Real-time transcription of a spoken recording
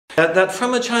That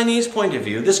from a Chinese point of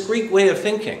view, this Greek way of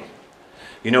thinking,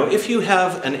 you know, if you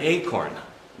have an acorn,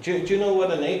 do you know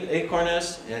what an acorn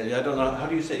is? I don't know, how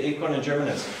do you say acorn in German?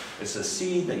 It's a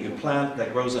seed that you plant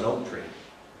that grows an oak tree.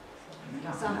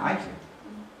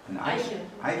 An Eichel.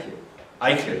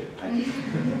 Eichel.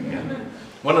 Yeah.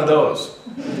 One of those.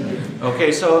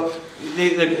 Okay, so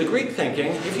the Greek thinking,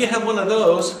 if you have one of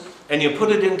those and you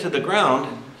put it into the ground,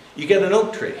 you get an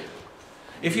oak tree.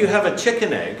 If you have a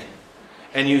chicken egg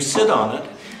and you sit on it,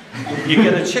 you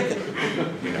get a chicken.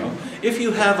 You know, if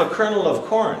you have a kernel of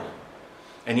corn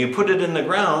and you put it in the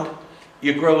ground,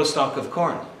 you grow a stalk of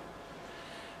corn.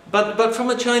 But from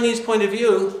a Chinese point of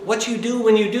view, what you do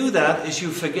when you do that is you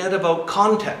forget about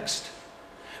context.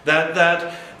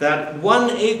 That one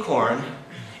acorn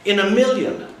in a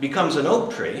million becomes an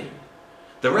oak tree,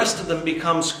 the rest of them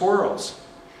become squirrels.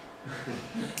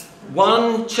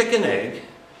 One chicken egg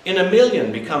in a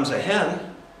million becomes a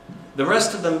hen, the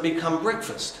rest of them become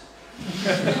breakfast.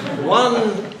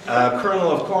 One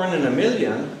kernel of corn in a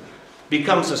million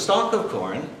becomes a stalk of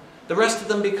corn, the rest of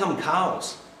them become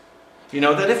cows. You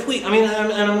know, that if we, I mean,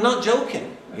 and I'm not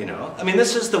joking, you know. I mean,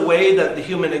 this is the way that the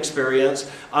human experience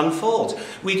unfolds.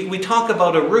 We talk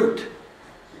about a root.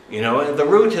 You know, the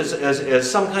root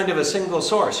is some kind of a single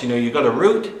source. You know, you got a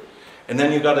root, and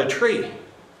then you got a tree.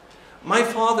 My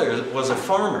father was a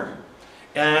farmer,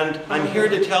 and I'm here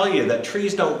to tell you that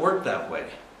trees don't work that way.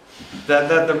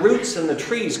 That the roots and the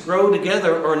trees grow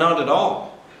together or not at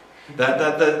all.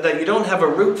 That you don't have a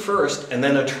root first and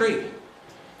then a tree.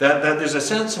 That there's a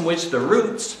sense in which the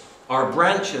roots are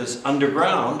branches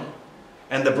underground,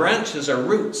 and the branches are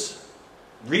roots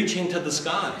reaching to the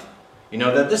sky. You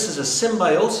know, that this is a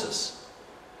symbiosis.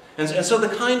 And so the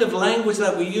kind of language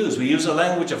that we use a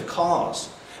language of cause.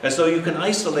 And so you can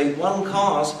isolate one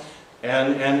cause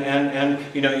and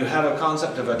you know, you have a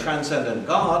concept of a transcendent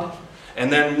God,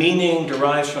 and then meaning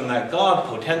derives from that God,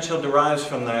 potential derives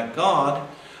from that God.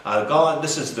 God,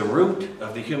 this is the root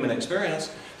of the human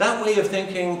experience. That way of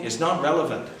thinking is not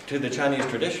relevant to the Chinese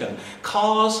tradition.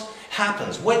 Cause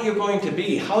happens. What you're going to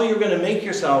be, how you're going to make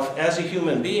yourself as a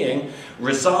human being,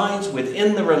 resides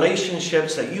within the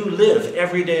relationships that you live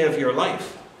every day of your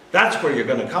life. That's where you're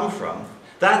going to come from.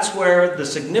 That's where the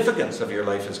significance of your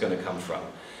life is going to come from.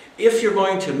 If you're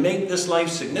going to make this life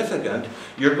significant,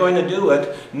 you're going to do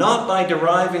it not by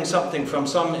deriving something from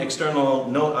some external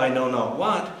I know not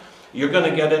what. You're going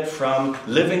to get it from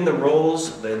living the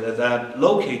roles that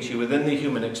locate you within the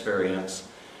human experience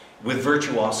with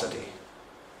virtuosity.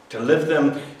 To live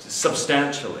them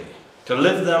substantially. To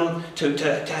live them,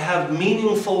 to have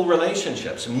meaningful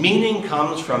relationships. Meaning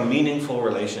comes from meaningful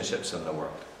relationships in the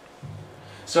world.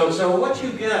 So what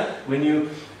you get when you,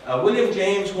 William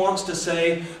James wants to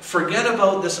say, forget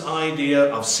about this idea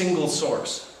of single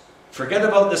source. Forget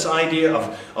about this idea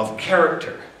of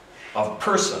character, of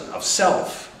person, of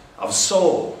self, of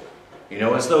soul. You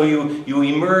know, as though you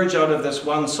emerge out of this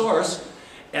one source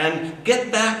and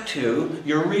get back to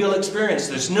your real experience.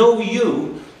 There's no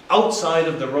you outside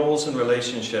of the roles and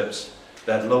relationships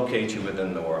that locate you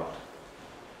within the world.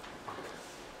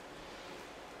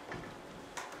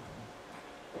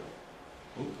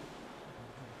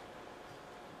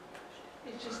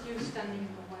 It's just you standing in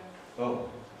the way. Oh.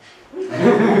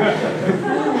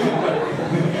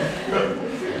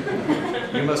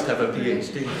 You must have a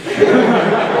PhD.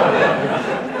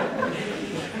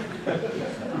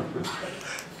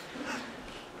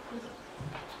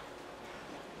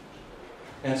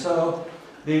 And so,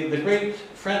 the great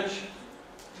French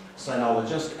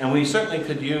sinologist, and we certainly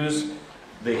could use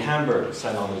the Hamburg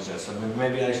sinologist. I mean,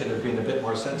 maybe I should have been a bit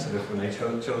more sensitive when I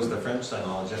chose the French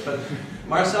sinologist. But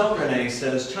Marcel René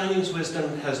says, Chinese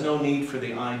wisdom has no need for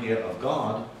the idea of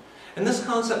God. And this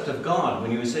concept of God,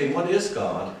 when you say, what is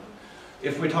God?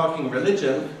 If we're talking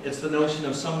religion, it's the notion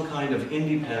of some kind of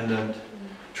independent,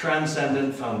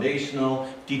 transcendent, foundational,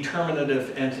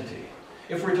 determinative entity.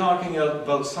 If we're talking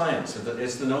about science,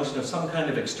 it's the notion of some kind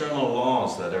of external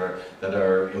laws that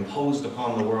are imposed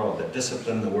upon the world, that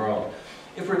discipline the world.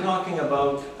 If we're talking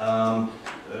about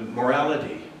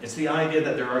morality, it's the idea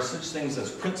that there are such things as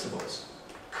principles,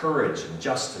 courage and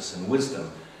justice and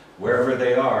wisdom, wherever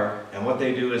they are, and what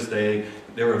they do is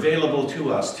they're available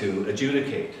to us to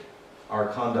adjudicate our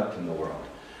conduct in the world.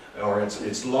 Or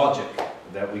it's logic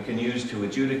that we can use to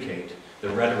adjudicate the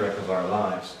rhetoric of our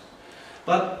lives.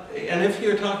 And if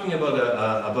you're talking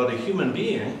about a human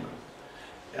being,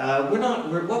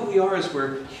 what we are is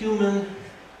we're human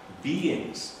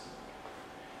beings.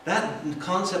 That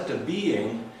concept of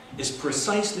being is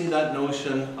precisely that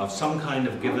notion of some kind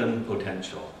of given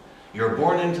potential. You're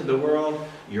born into the world,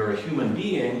 you're a human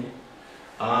being,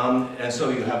 And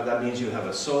so that means you have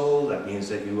a soul, that means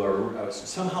that you are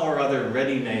somehow or other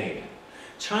ready-made.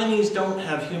 Chinese don't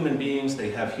have human beings,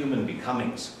 they have human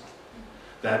becomings.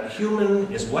 That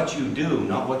human is what you do,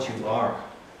 not what you are.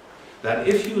 That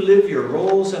if you live your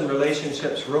roles and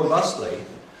relationships robustly,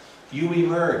 you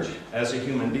emerge as a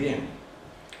human being.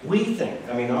 We think,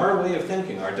 our way of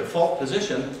thinking, our default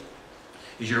position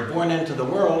is you're born into the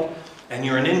world and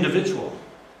you're an individual.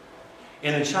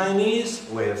 In a Chinese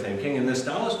way of thinking, in this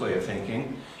Taoist way of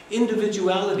thinking,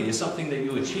 individuality is something that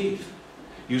you achieve.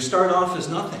 You start off as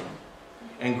nothing.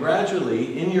 And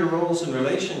gradually, in your roles and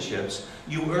relationships,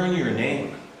 you earn your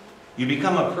name. You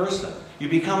become a person. You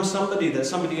become somebody that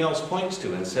somebody else points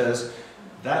to and says,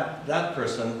 that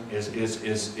person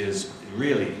is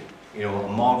really, a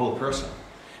model person.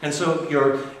 And so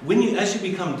as you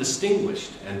become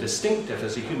distinguished and distinctive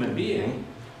as a human being,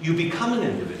 you become an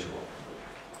individual.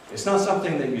 It's not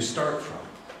something that you start from.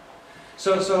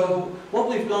 So what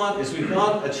we've got is we've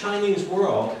got a Chinese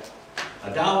world,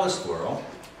 a Taoist world,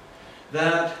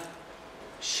 that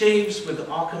shaves with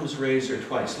Occam's razor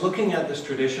twice. Looking at this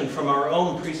tradition from our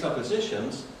own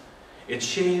presuppositions, it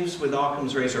shaves with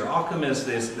Occam's razor. Occam is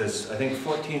this I think,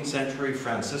 14th century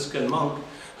Franciscan monk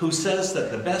who says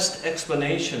that the best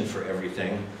explanation for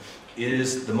everything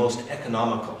is the most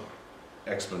economical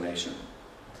explanation.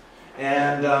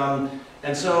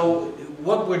 And so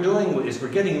what we're doing is we're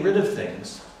getting rid of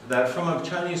things that from a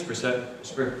Chinese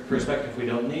perspective we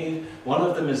don't need. One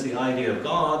of them is the idea of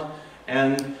God,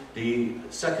 and the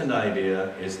second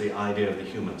idea is the idea of the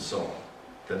human soul.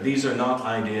 That these are not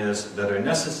ideas that are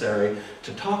necessary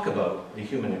to talk about the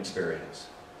human experience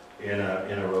in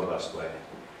a robust way.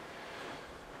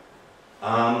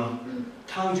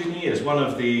 Tang Junyi is one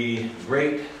of the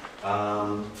great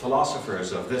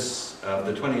philosophers of the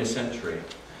 20th century,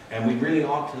 and we really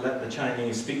ought to let the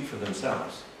Chinese speak for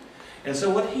themselves. And so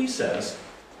what he says,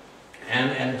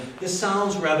 and this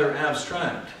sounds rather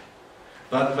abstract,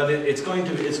 but it's going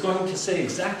to say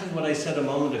exactly what I said a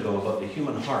moment ago about the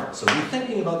human heart. So be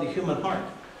thinking about the human heart.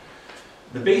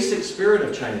 The basic spirit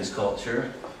of Chinese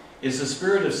culture is the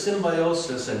spirit of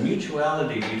symbiosis and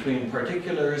mutuality between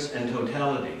particulars and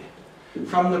totality.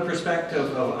 From the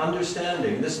perspective of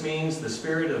understanding, this means the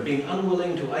spirit of being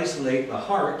unwilling to isolate the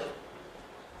heart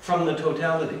from the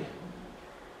totality.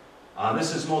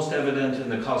 This is most evident in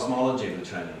the cosmology of the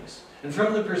Chinese. And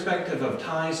from the perspective of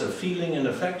ties of feeling and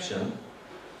affection,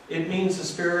 it means the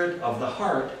spirit of the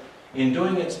heart in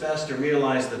doing its best to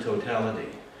realize the totality.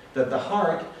 That the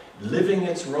heart, living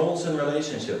its roles and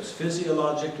relationships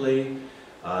physiologically,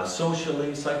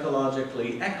 socially,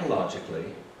 psychologically,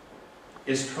 ecologically,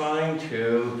 is trying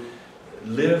to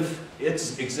live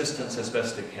its existence as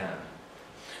best it can.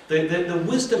 The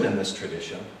wisdom in this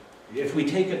tradition, if we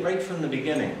take it right from the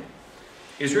beginning,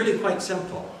 is really quite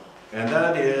simple. And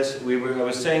that is, I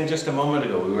was saying just a moment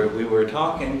ago, we were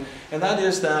talking, and that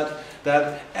is that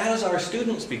as our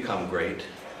students become great,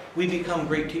 we become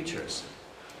great teachers.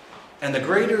 And the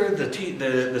greater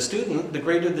the student, the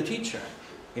greater the teacher.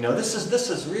 This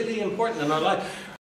is really important in our life.